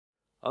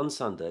On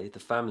Sunday, the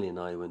family and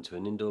I went to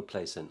an indoor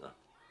play centre,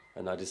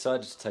 and I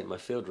decided to take my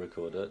field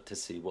recorder to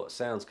see what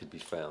sounds could be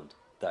found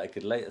that I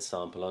could later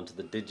sample onto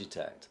the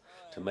Digitakt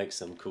to make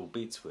some cool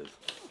beats with.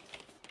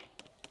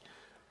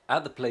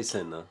 At the play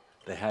centre,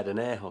 they had an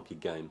air hockey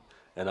game,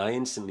 and I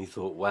instantly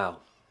thought, wow,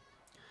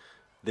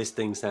 this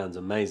thing sounds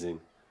amazing,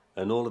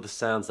 and all of the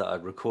sounds that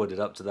I'd recorded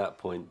up to that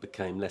point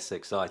became less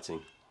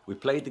exciting. We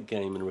played the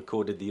game and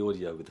recorded the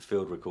audio with the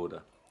field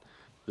recorder.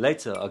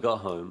 Later, I got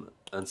home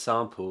and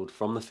sampled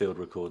from the field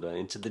recorder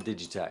into the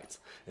Digitakt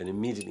and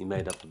immediately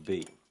made up a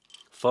beat.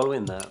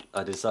 Following that,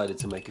 I decided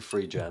to make a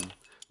free jam,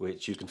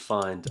 which you can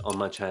find on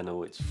my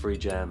channel. It's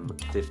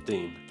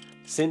freejam15.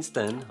 Since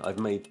then, I've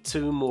made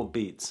 2 more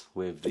beats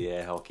with the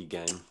air hockey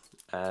game,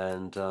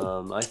 and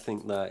I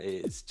think that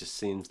it just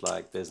seems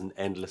like there's an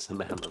endless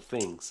amount of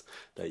things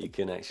that you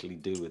can actually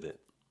do with it.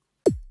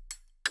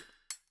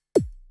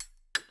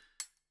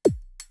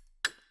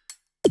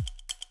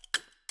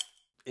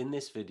 In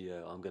this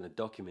video, I'm going to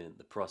document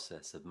the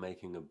process of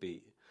making a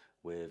beat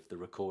with the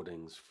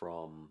recordings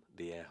from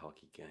the air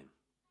hockey game.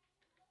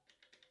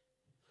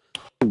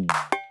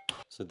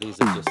 So these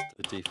are just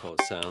the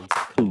default sounds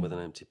that come with an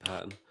empty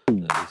pattern,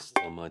 at least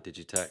on my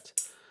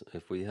Digitakt.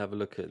 If we have a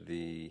look at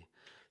the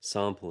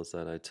samples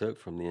that I took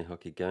from the air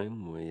hockey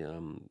game, we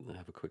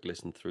have a quick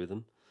listen through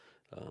them.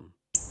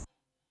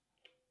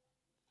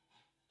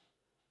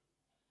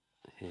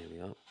 Here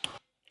we are.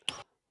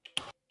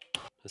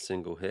 A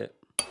single hit.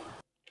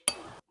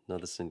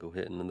 Another single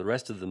hit, and then the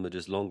rest of them are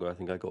just longer. I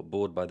think I got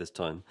bored by this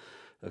time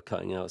of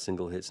cutting out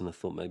single hits, and I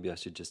thought maybe I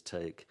should just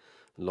take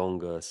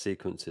longer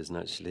sequences, and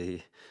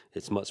actually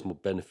it's much more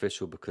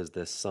beneficial because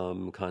there's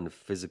some kind of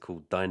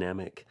physical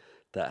dynamic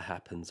that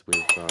happens with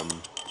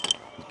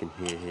you can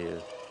hear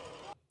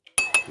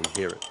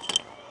it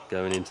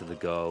going into the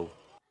goal,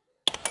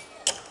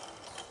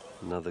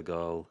 another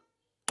goal,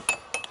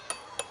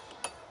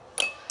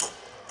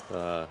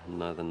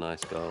 another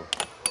nice goal.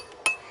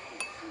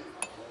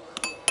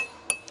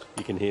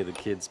 You can hear the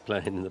kids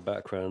playing in the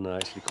background. I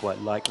actually quite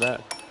like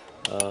that.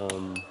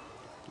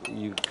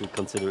 You could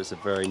consider it's a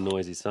very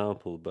noisy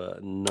sample,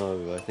 but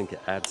no, I think it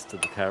adds to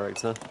the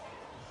character.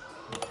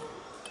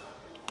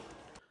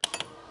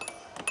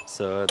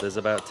 So there's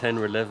about 10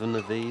 or 11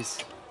 of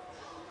these.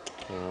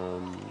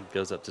 It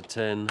goes up to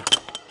 10,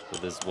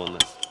 but there's one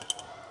that's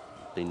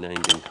been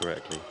named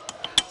incorrectly.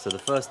 So the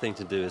first thing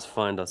to do is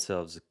find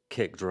ourselves a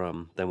kick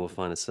drum, then we'll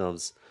find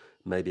ourselves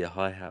maybe a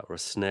hi-hat or a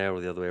snare,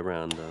 or the other way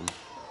around.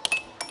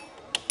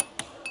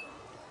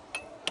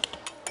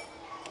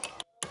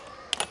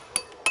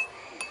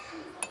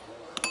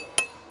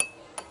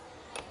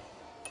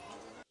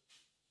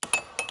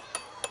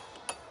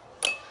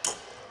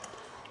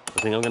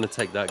 I think I'm going to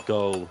take that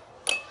goal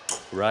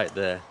right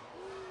there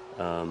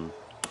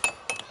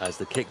as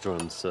the kick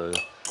drum. So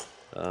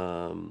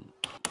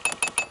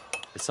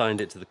assigned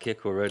it to the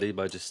kick already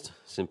by just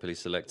simply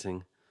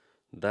selecting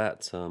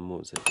that. What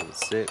was it? It was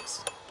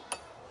 6.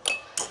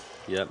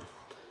 Yep.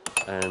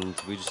 And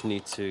we just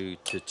need to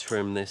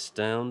trim this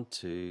down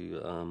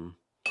to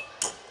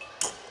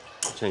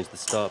change the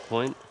start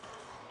point.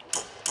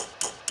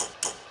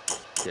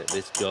 Get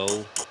this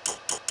goal.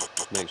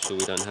 Make sure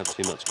we don't have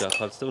too much gap.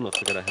 I've still not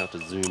figured out how to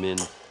zoom in.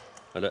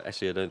 I don't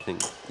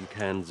think you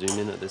can zoom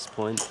in at this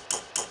point.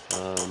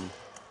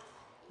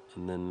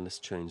 And then let's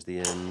change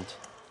the end.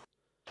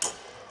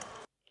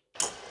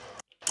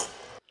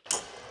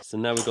 So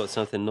now we've got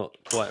something not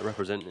quite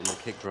representing the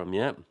kick drum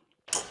yet,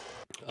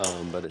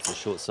 but it's a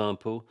short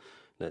sample.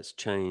 Let's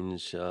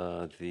change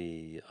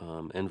the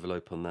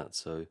envelope on that.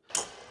 So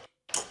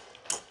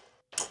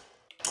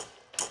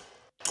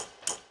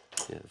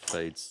yeah, it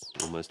fades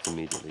almost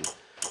immediately.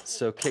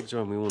 So kick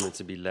drum, we want it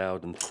to be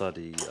loud and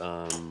thuddy.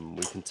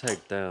 We can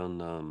take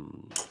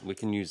down, we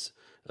can use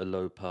a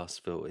low pass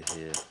filter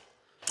here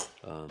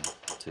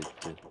to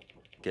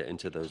get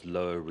into those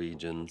lower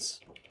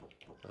regions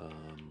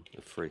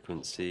of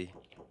frequency.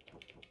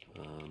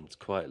 It's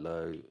quite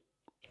low.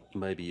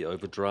 Maybe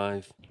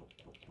overdrive.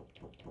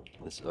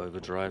 Let's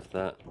overdrive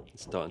that.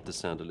 It's starting to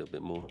sound a little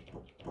bit more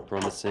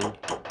promising.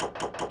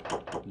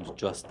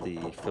 Adjust the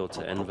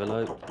filter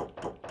envelope.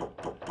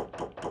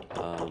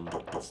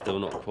 Still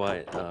not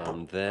quite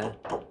there.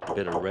 A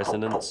bit of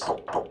resonance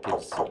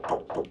gives a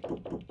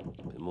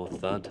bit more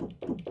thud.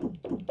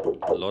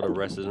 A lot of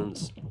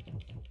resonance.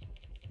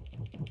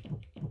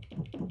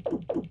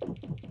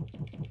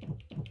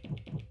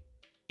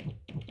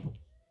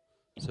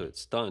 So it's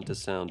starting to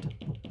sound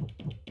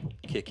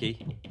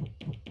kicky.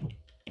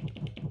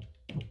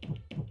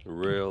 A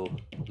real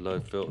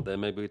low filter there.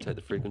 Maybe we take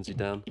the frequency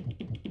down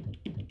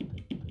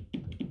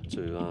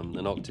to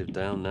an octave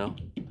down now.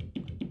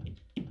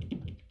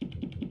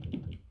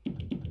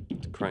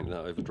 Crank that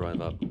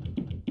overdrive up.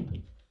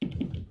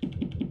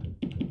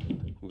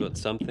 We've got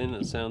something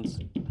that sounds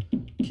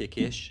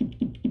kickish.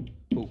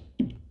 Ooh.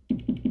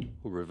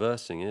 We're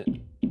reversing it.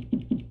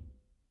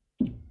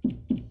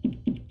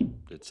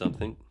 Did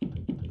something.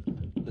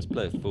 Let's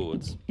play it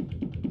forwards.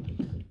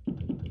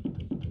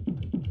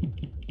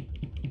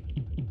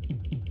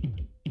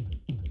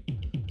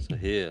 So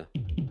here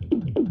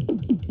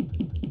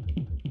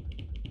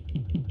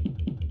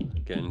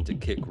getting to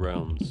kick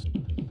rounds.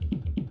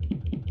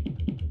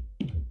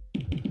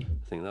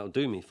 I think that'll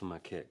do me for my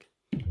kick.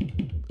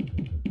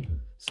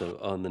 So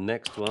on the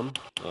next one,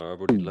 I've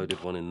already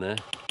loaded one in there.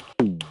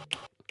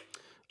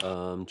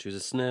 Choose a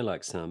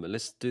snare-like sound, but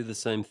let's do the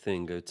same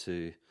thing. Go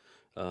to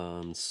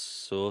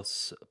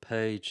source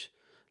page.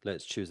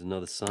 Let's choose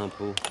another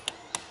sample.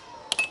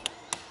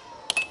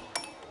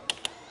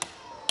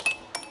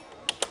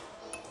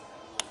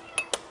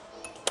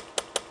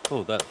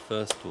 Oh, that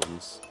first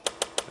one's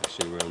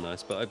actually real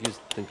nice, but I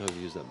think I've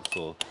used that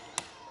before.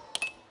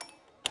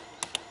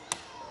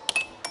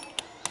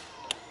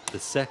 The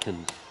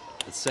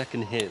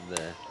second hit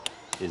there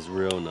is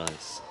real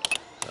nice.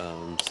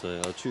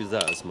 So I'll choose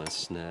that as my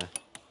snare.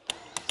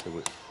 So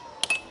we'll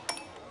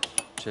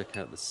check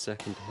out the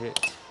second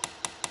hit.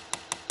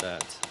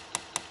 That,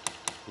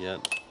 yep.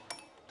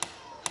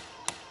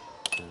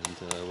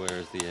 And where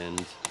is the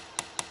end?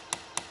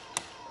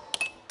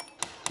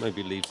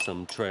 Maybe leave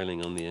some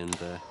trailing on the end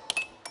there.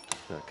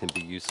 That can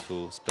be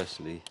useful,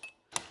 especially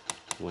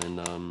when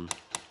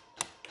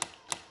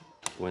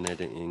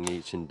editing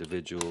each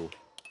individual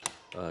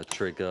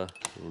trigger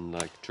in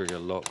like trigger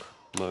lock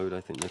mode,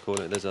 I think they call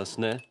it. There's our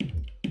snare.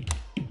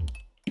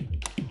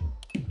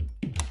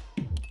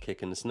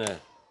 Kick and the snare.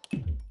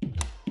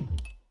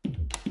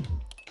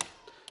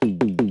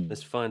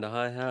 Let's find a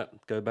hi-hat,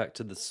 go back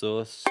to the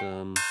source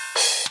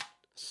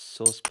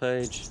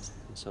page.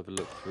 Let's have a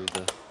look through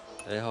the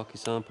air hockey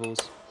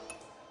samples.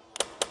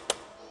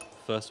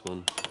 First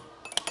one.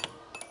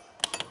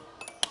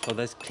 Oh,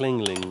 there's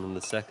klingling on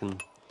the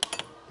second,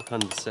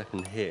 kind of the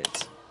second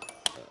hit.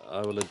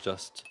 I will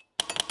adjust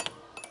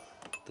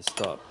the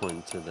start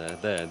point to there.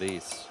 There,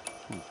 these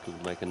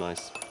could make a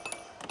nice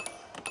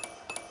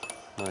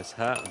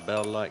hat, a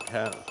bell-like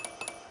hat.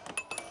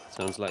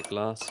 Sounds like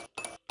glass.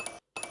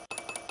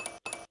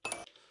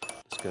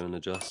 Let's go and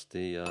adjust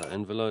the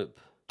envelope.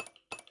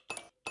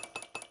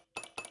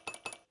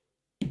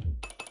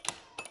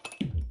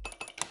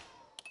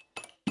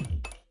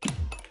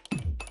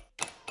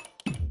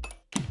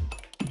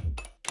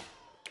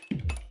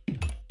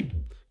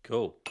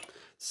 Cool.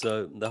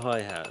 So the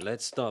hi-hat,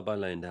 let's start by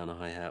laying down a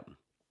hi-hat.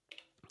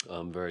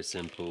 Very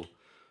simple.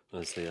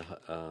 Honestly,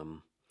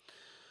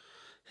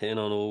 hitting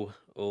on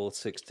all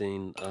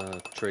 16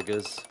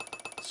 triggers.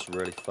 It's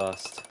really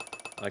fast.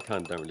 I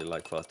don't really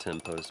like fast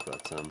tempos,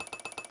 but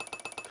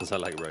because I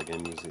like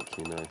reggae music,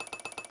 you know.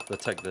 But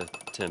take the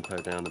tempo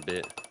down a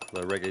bit.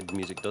 The reggae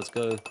music does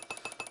go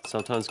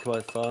sometimes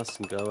quite fast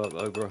and go up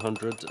over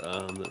 100,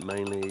 but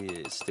mainly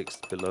it sticks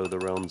below the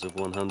realms of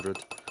 100.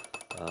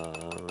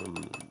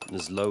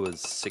 As low as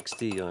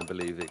 60, I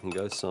believe it can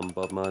go. Some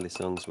Bob Marley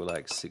songs were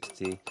like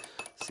 60,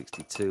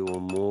 62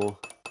 or more.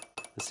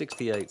 The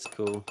 68's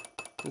cool.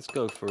 Let's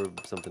go for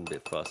something a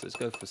bit faster. Let's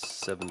go for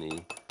 70.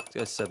 Let's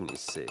go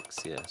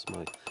 76. Yeah, it's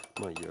my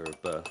year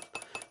of birth.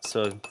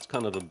 So it's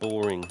kind of a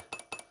boring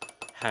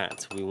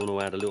hat. We want to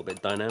add a little bit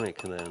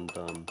dynamic, and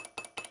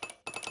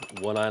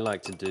what I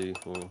like to do,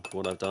 or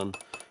what I've done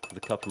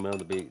with a couple of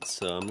other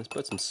beats, let's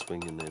put some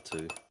swing in there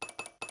too.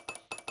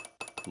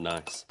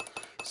 Nice.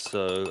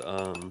 So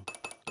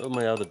on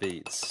my other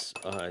beats,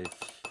 I've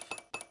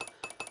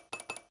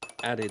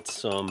added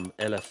some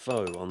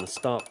LFO on the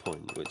start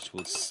point, which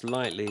will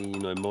slightly,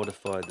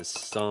 modify the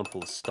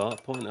sample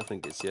start point. I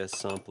think it's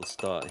sample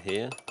start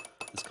here.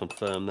 Let's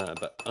confirm that,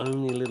 but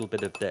only a little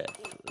bit of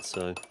depth.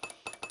 So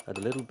add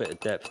a little bit of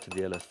depth to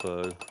the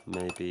LFO,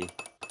 maybe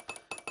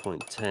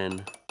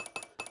 0.10,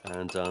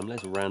 and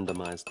let's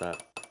randomize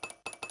that.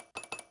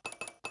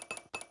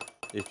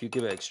 If you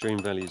give it extreme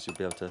values, you'll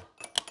be able to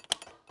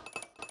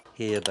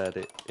hear that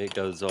it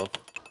goes off.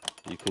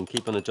 You can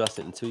keep on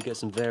adjusting until you get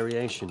some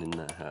variation in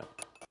that hat.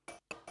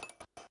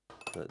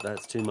 But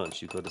that's too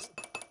much, you've got to...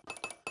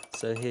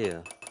 So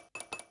here.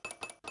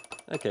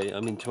 Okay,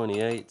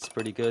 28 is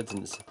pretty good,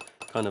 and it's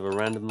kind of a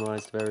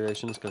randomized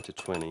variation. Let's go to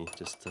 20,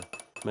 just to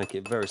make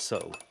it very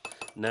subtle.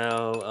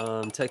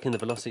 Now, taking the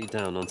velocity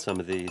down on some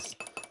of these,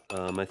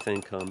 I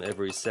think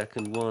every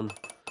second one.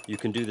 You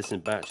can do this in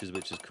batches,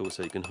 which is cool,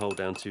 so you can hold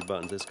down 2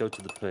 buttons. Let's go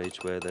to the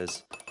page where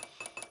there's...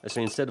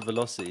 Actually, instead of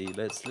velocity,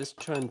 let's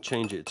try and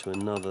change it to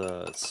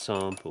another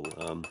sample.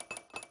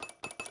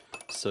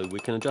 So we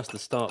can adjust the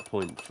start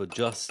point for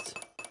just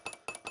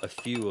a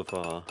few of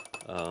our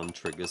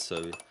triggers.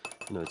 So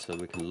so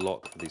we can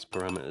lock these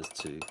parameters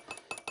to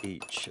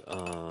each.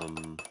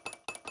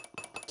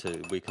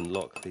 We can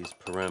lock these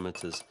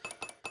parameters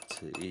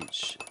to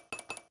each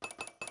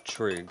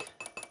trig.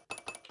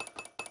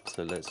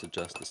 So let's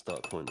adjust the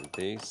start point of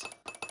these.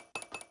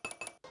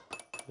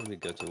 Let me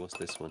go to what's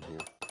this one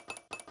here.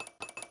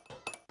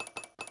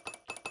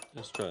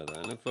 Let's try that.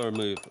 And if I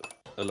remove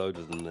a load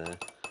of them there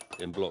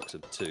in blocks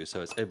of 2, so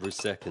it's every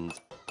second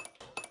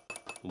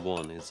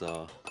 1 is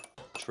our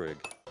trig.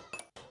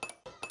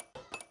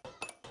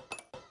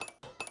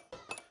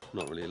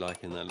 Not really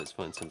liking that. Let's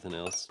find something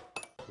else.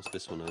 What's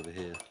this one over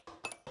here?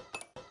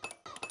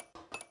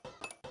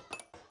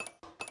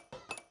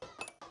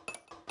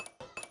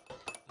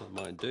 That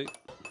might do.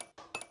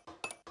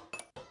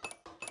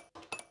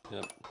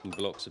 Yep, in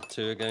blocks of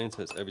 2 again,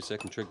 so it's every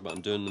second trig, but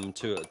I'm doing them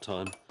 2 at a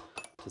time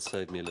to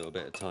save me a little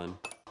bit of time.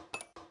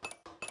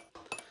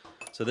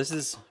 So this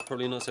is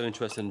probably not so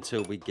interesting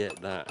until we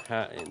get that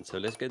hat in. So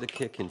let's get the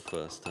kick in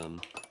first.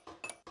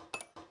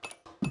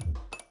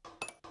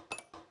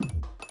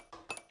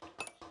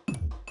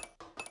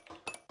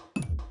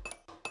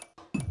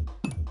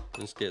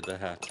 Let's get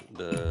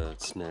the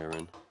snare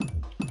in.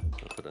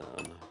 I put it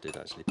on, I did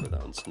actually put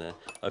that on snare.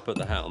 I put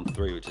the hat on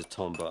 3, which is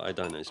tom, but I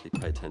don't actually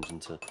pay attention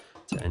to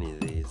any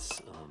of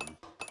these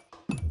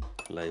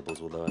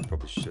labels, although I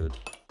probably should.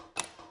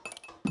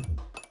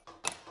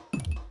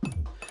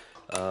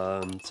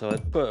 So I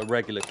put a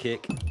regular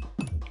kick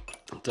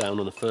down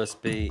on the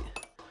first beat,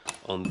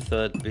 on the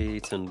third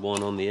beat, and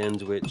one on the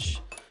end,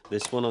 which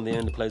this one on the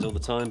end plays all the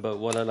time, but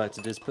what I like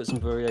to do is put some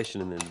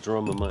variation in there. The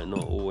drummer might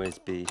not always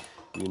be,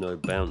 you know,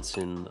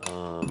 bouncing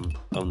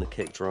on the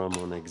kick drum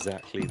on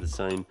exactly the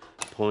same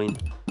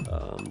point,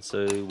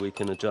 so we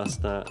can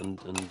adjust that and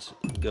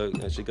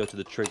actually go to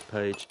the trig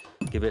page,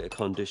 give it a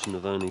condition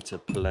of only to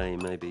play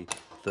maybe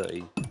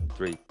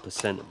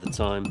 33% of the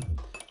time.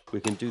 We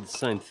can do the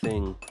same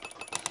thing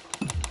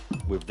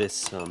with this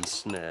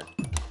snare,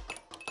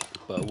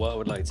 but what I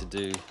would like to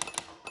do,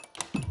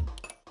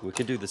 we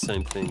can do the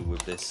same thing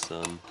with this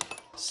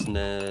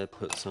snare,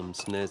 put some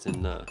snares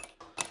in that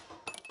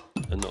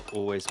and not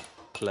always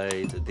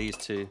played. These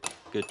two,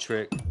 good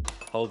trick,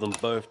 hold them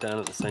both down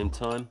at the same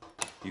time.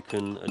 You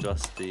can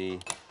adjust the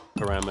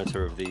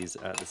parameter of these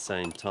at the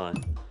same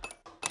time.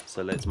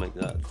 So let's make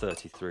that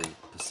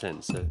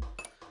 33%. So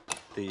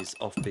these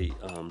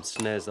offbeat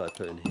snares that I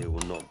put in here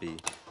will not be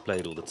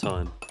played all the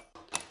time.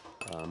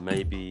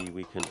 Maybe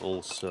we can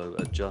also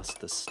adjust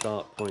the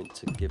start point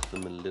to give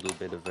them a little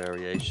bit of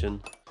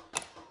variation.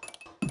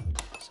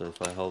 So if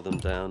I hold them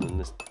down and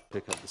just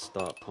pick up the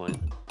start point,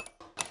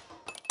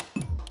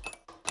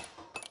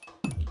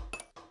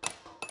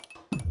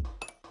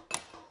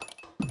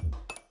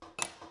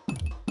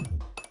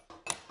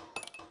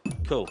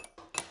 cool.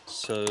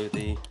 So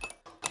the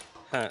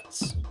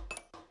hats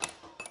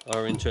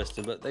are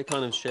interesting, but they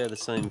kind of share the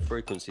same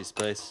frequency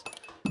space.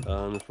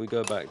 If we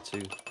go back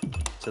to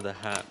the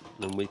hat,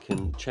 then we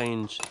can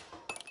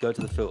go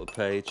to the filter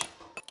page,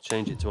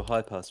 change it to a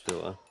high pass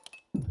filter.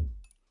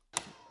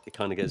 It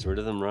kind of gets rid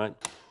of them, right?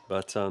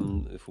 But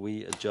if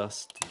we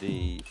adjust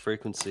the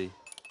frequency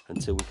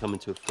until we come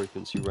into a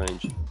frequency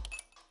range,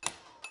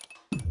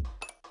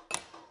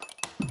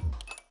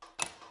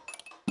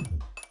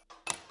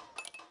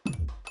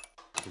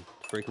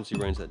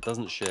 that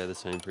doesn't share the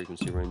same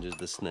frequency range as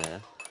the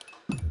snare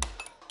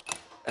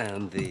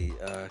and the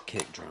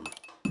kick drum.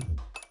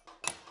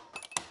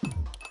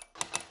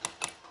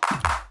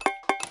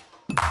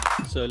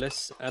 So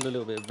let's add a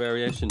little bit of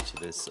variation to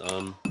this.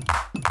 The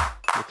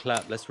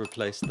clap, let's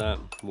replace that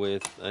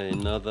with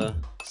another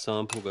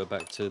sample. Go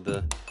back to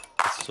the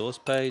source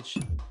page.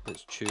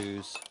 Let's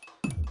choose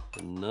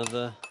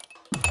another.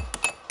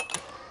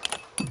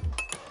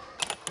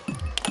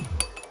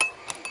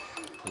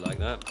 I like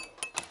that.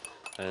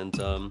 And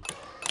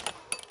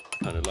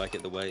kind of like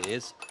it the way it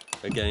is.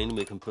 Again,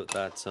 we can put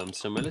that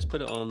somewhere. Let's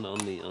put it on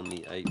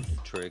the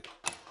 8th trig.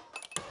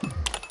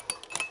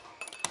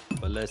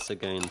 But let's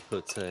again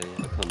put a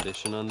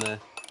condition on there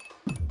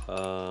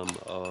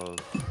of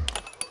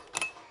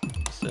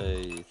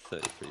say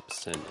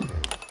 33%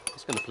 again.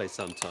 It's going to play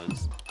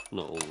sometimes,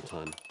 not all the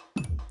time.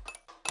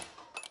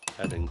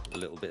 Adding a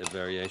little bit of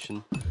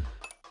variation.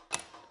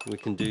 We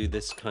can do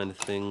this kind of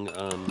thing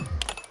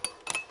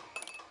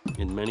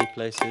in many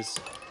places.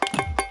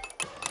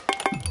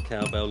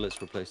 Cowbell,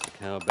 let's replace the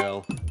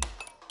cowbell.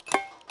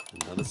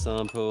 Another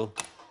sample.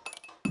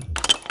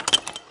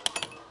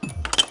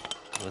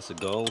 That's a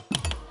goal.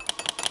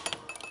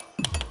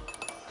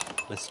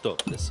 Let's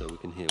stop this so we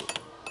can hear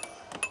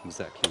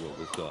exactly what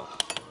we've got.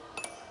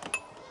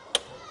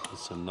 There's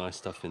some nice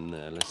stuff in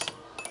there. Let's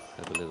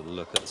have a little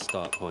look at the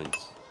start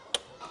points.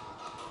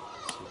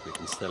 See if we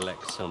can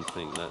select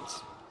something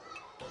that's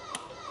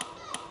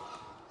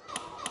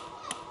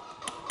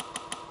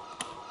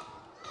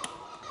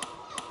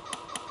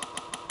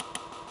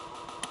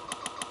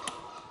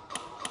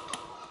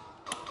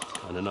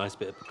kind of nice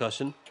bit of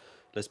percussion.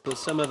 Let's put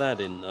some of that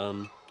in.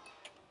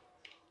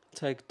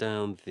 Take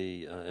down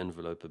the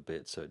envelope a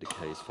bit so it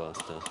decays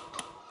faster.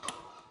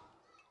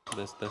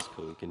 That's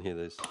cool. You can hear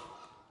those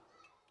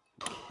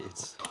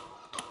kids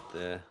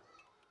there.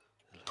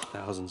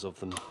 Thousands of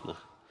them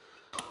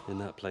in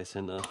that play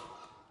center.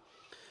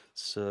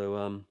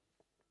 So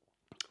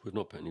we've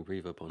not put any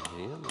reverb on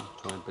here. We'll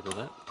try a bit of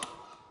that.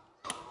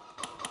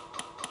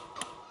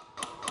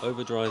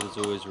 Overdrive is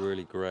always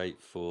really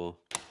great for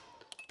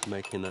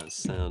making that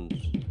sound,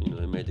 you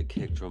know, made the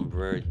kick drum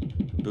very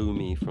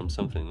boomy from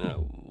something that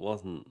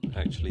wasn't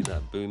actually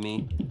that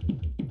boomy.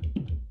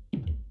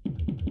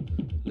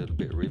 A little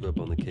bit of reverb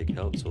on the kick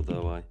helps,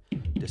 although I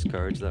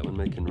discourage that when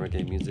making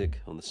reggae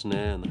music. On the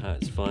snare and the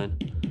hat is fine,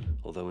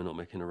 although we're not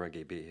making a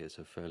reggae beat here,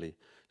 so fairly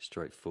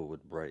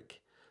straightforward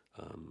break.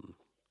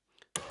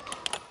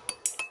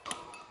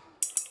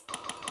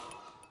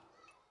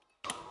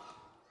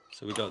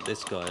 So we got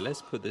this guy. Let's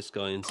put this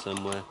guy in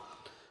somewhere.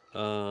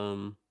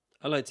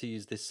 I like to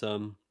use this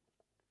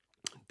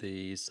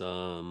these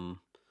and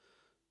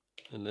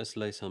let's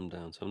lay some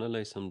down. So I'm gonna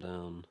lay some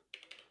down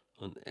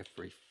on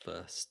every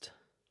first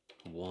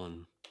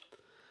one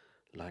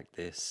like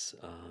this.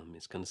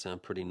 It's gonna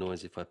sound pretty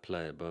noisy if I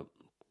play it, but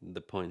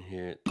the point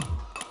here,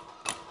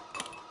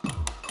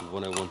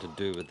 what I want to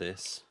do with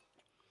this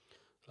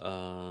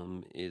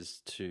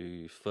is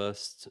to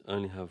first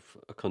only have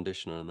a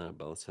conditioner on that,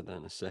 but I'll say that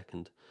in a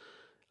second.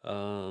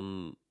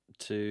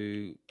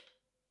 To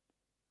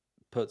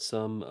put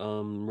some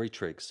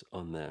retrigs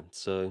on there.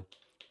 So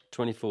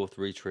 24th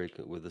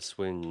retrig with a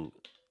swing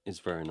is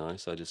very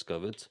nice, I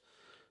discovered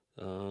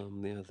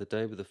the other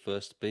day with the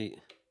first beat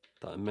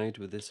that I made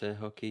with this air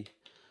hockey,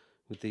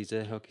 with these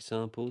air hockey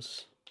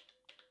samples.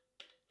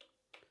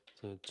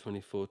 So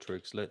 24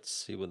 trigs, let's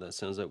see what that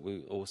sounds like.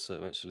 We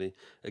also actually,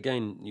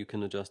 again, you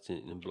can adjust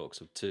it in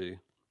blocks of 2.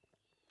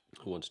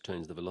 I want to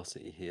change the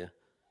velocity here,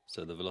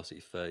 so the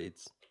velocity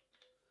fades.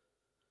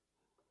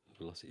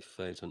 Velocity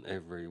fades on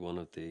every one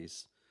of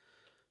these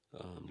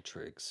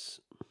trigs.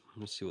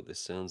 Let's see what this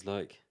sounds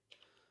like.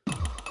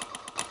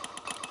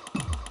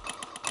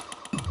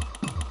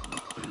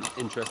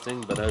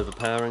 Interesting, but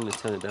overpowering.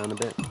 Let's turn it down a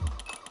bit.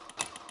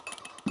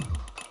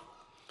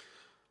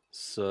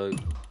 So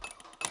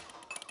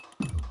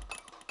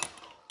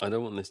I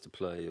don't want this to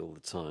play all the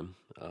time.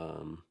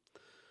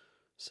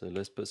 So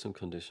let's put some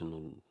conditions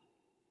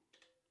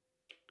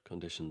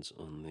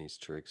on these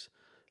trigs.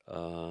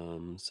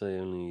 Say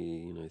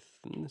only,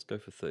 let's go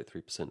for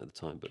 33% of the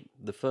time, but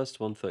the first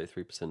one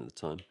 33% of the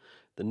time.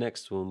 The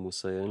next one will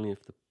say only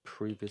if the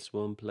previous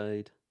one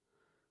played.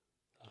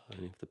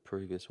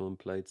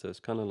 So it's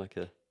kind of like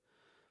a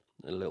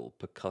little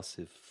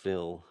percussive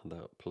fill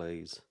that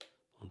plays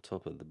on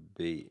top of the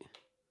beat.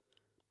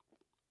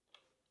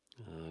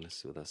 Let's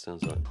see what that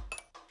sounds like.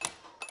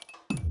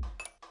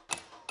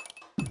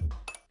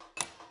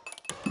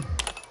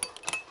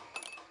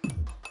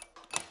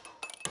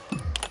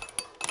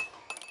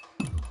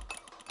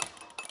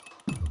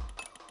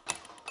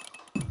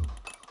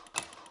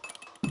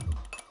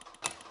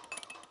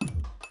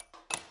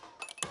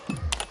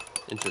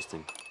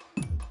 Interesting.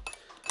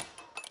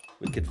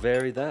 We could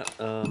vary that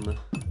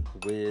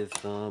with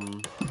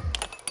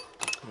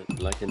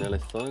like an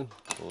LFO,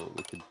 or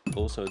we could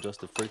also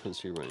adjust the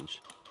frequency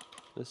range.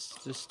 Let's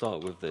just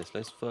start with this.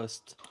 Let's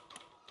first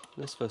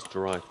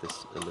drive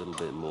this a little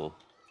bit more.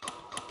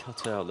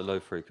 Cut out the low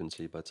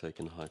frequency by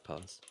taking a high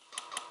pass,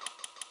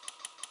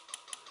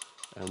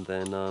 and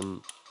then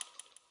a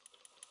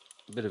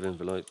bit of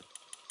envelope.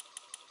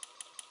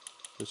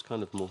 Just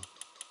kind of more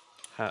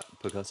hat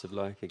percussive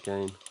like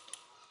again.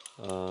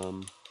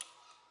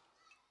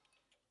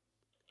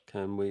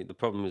 The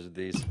problem is with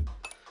these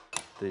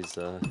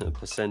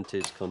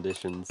percentage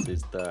conditions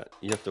is that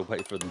you have to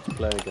wait for them to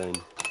play again.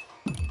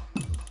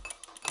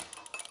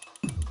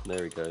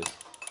 There he goes.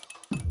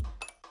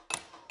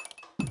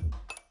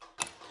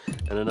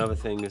 And another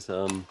thing is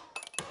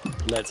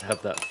let's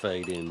have that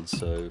fade in.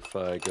 So if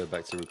I go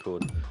back to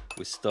record,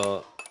 we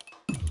start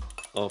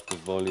off the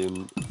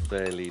volume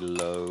fairly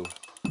low,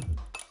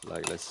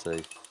 like let's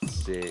say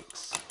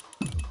 6,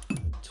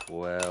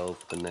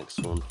 12, the next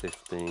one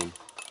 15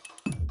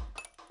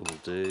 will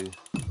do,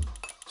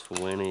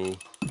 20,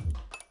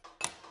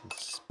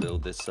 let's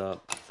build this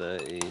up,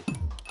 30,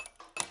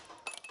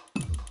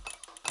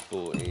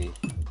 40,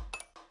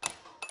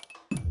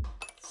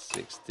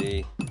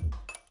 60,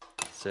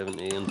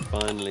 70, and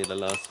finally the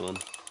last one,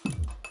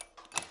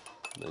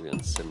 maybe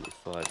on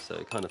 75, so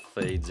it kind of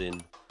fades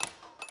in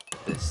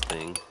this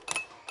thing,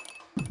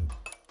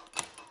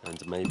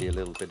 and maybe a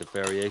little bit of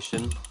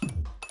variation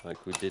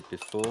like we did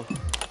before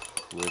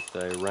with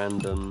a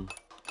random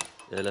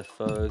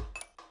LFO,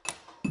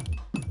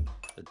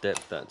 a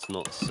depth that's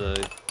not so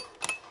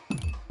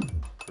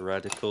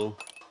radical.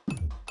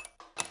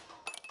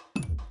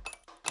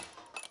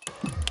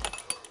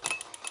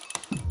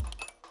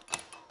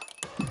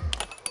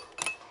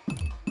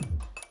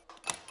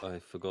 I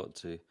forgot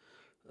to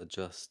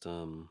adjust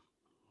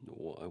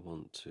what I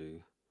want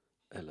to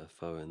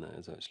LFO, and that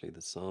is actually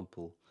the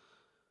sample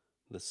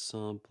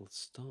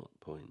start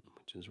point,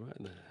 which is right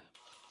there.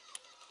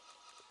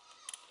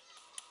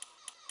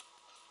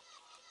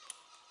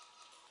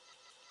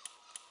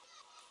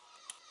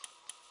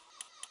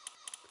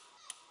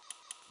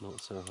 Not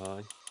so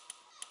high,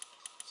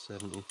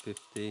 70,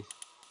 50,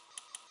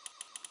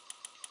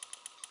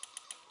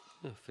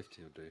 no,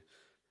 50 will do.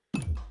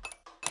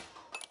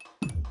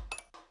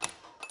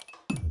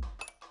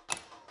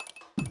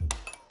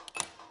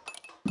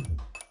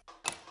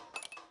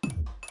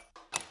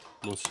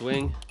 More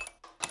swing,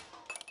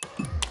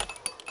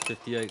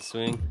 58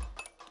 swing,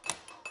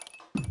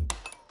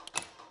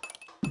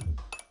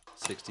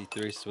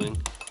 63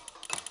 swing.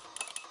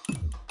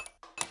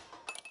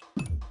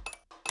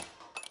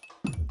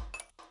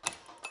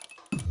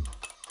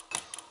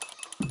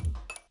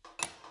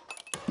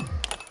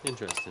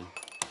 Interesting.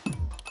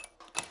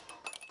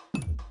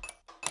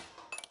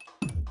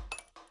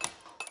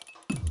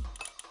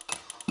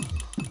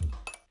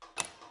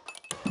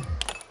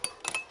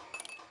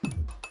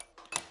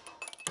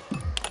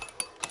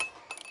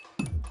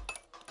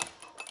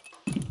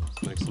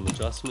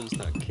 adjustments,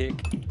 that kick.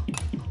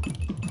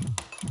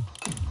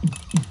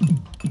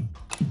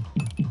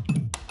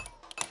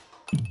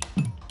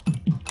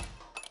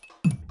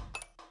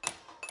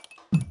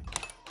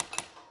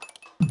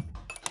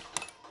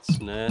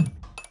 Snare.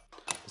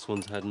 This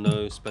one's had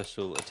no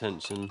special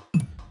attention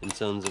in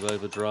terms of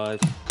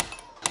overdrive.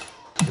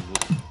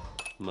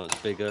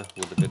 Much bigger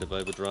with a bit of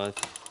overdrive.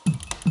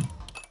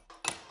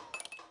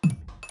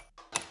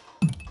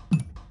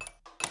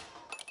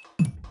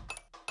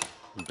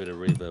 A bit of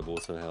reverb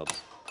also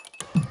helps.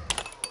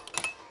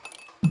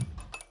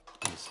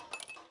 Let's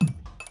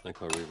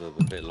make our reverb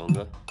a bit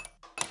longer.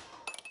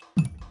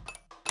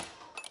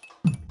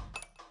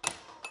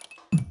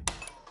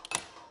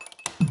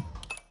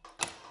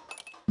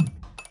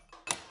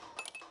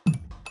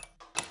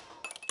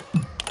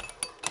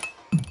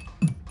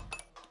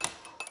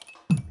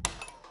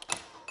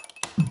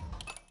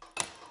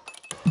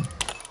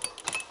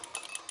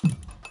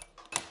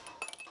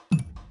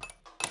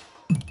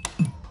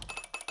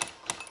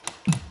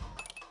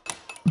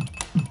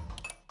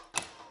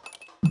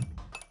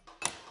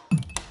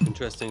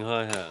 Interesting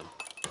hi-hat,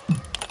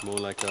 more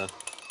like a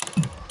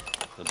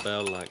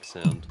bell-like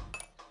sound.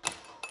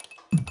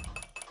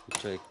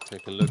 Take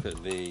a look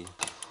at the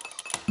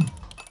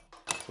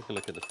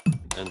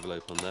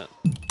envelope on that.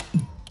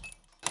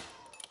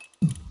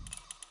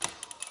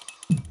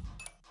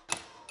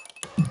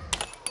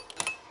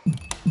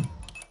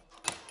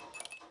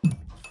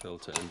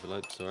 Filter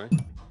envelope, sorry.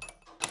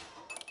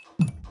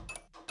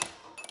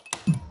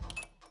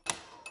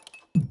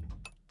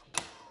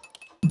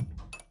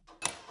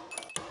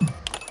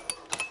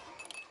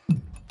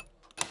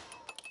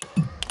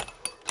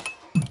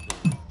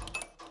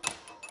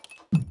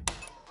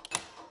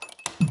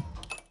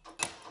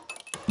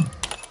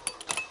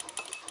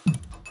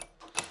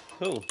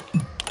 Cool.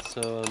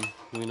 So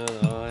we know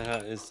that our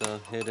hi-hat is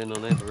hidden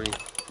on every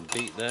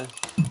beat there.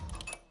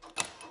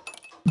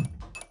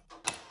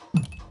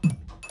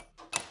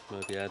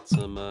 Maybe add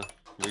some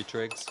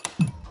retrigs.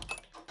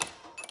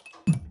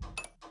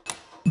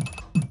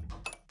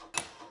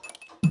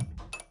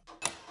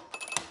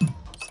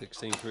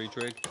 Sixteenth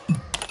retrig.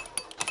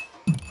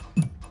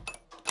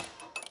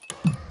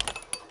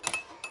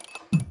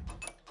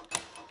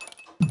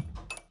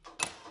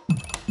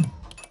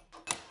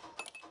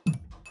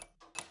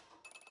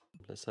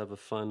 Let's have a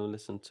final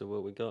listen to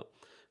what we got.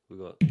 We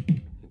got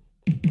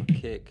a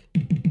kick,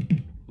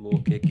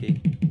 more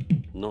kicky,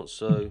 not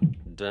so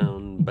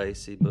down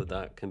bassy, but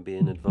that can be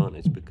an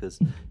advantage because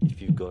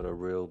if you've got a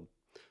real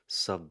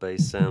sub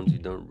bass sound, you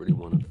don't really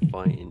want to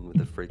fight in with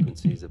the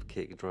frequencies of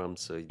kick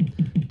drums, so you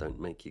don't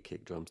make your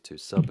kick drums too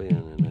subby,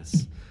 and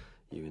unless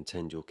you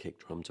intend your kick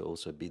drum to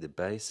also be the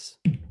bass.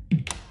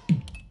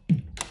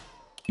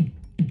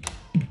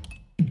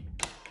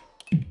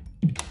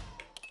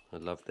 I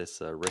love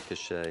this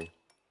ricochet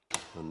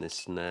on this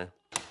snare.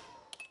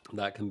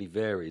 That can be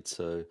varied,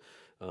 so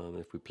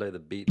if we play the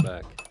beat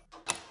back,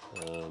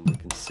 we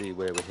can see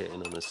where we're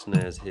hitting on the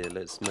snares here.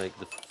 Let's make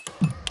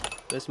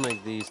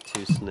these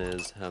two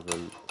snares have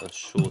a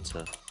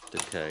shorter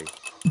decay.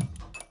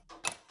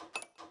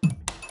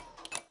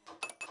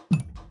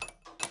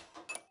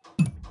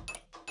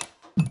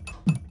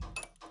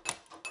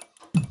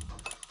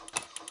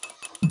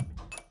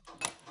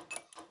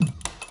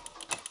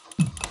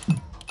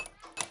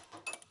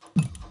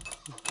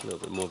 A little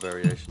bit more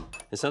variation.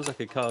 It sounds like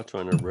a car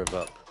trying to rev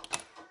up.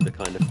 The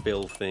kind of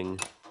fill thing,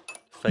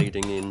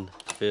 fading in,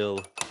 fill,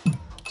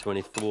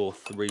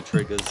 24th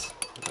re-triggers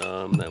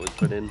that we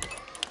put in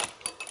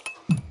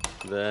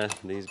there,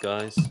 these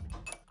guys.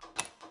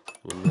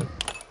 When that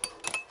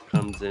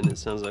comes in, it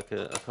sounds like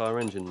a car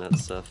engine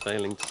that's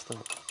failing to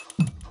start.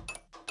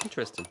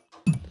 Interesting.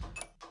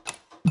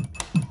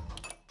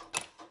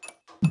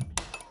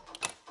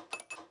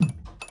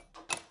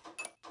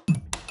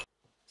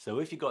 So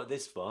if you got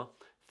this far,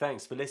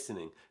 thanks for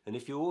listening. And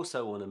if you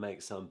also want to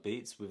make some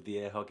beats with the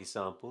air hockey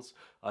samples,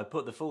 I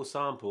put the full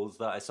samples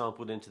that I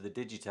sampled into the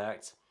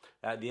Digitakt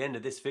at the end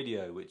of this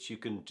video, which you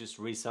can just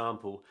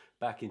resample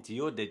back into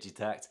your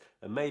Digitakt.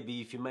 And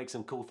maybe if you make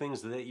some cool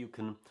things with it, you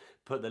can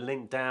put the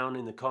link down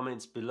in the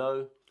comments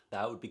below.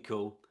 That would be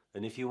cool.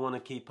 And if you want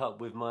to keep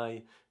up with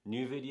my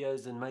new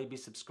videos, then maybe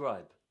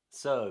subscribe.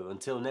 So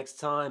until next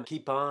time,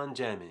 keep on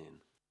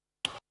jamming.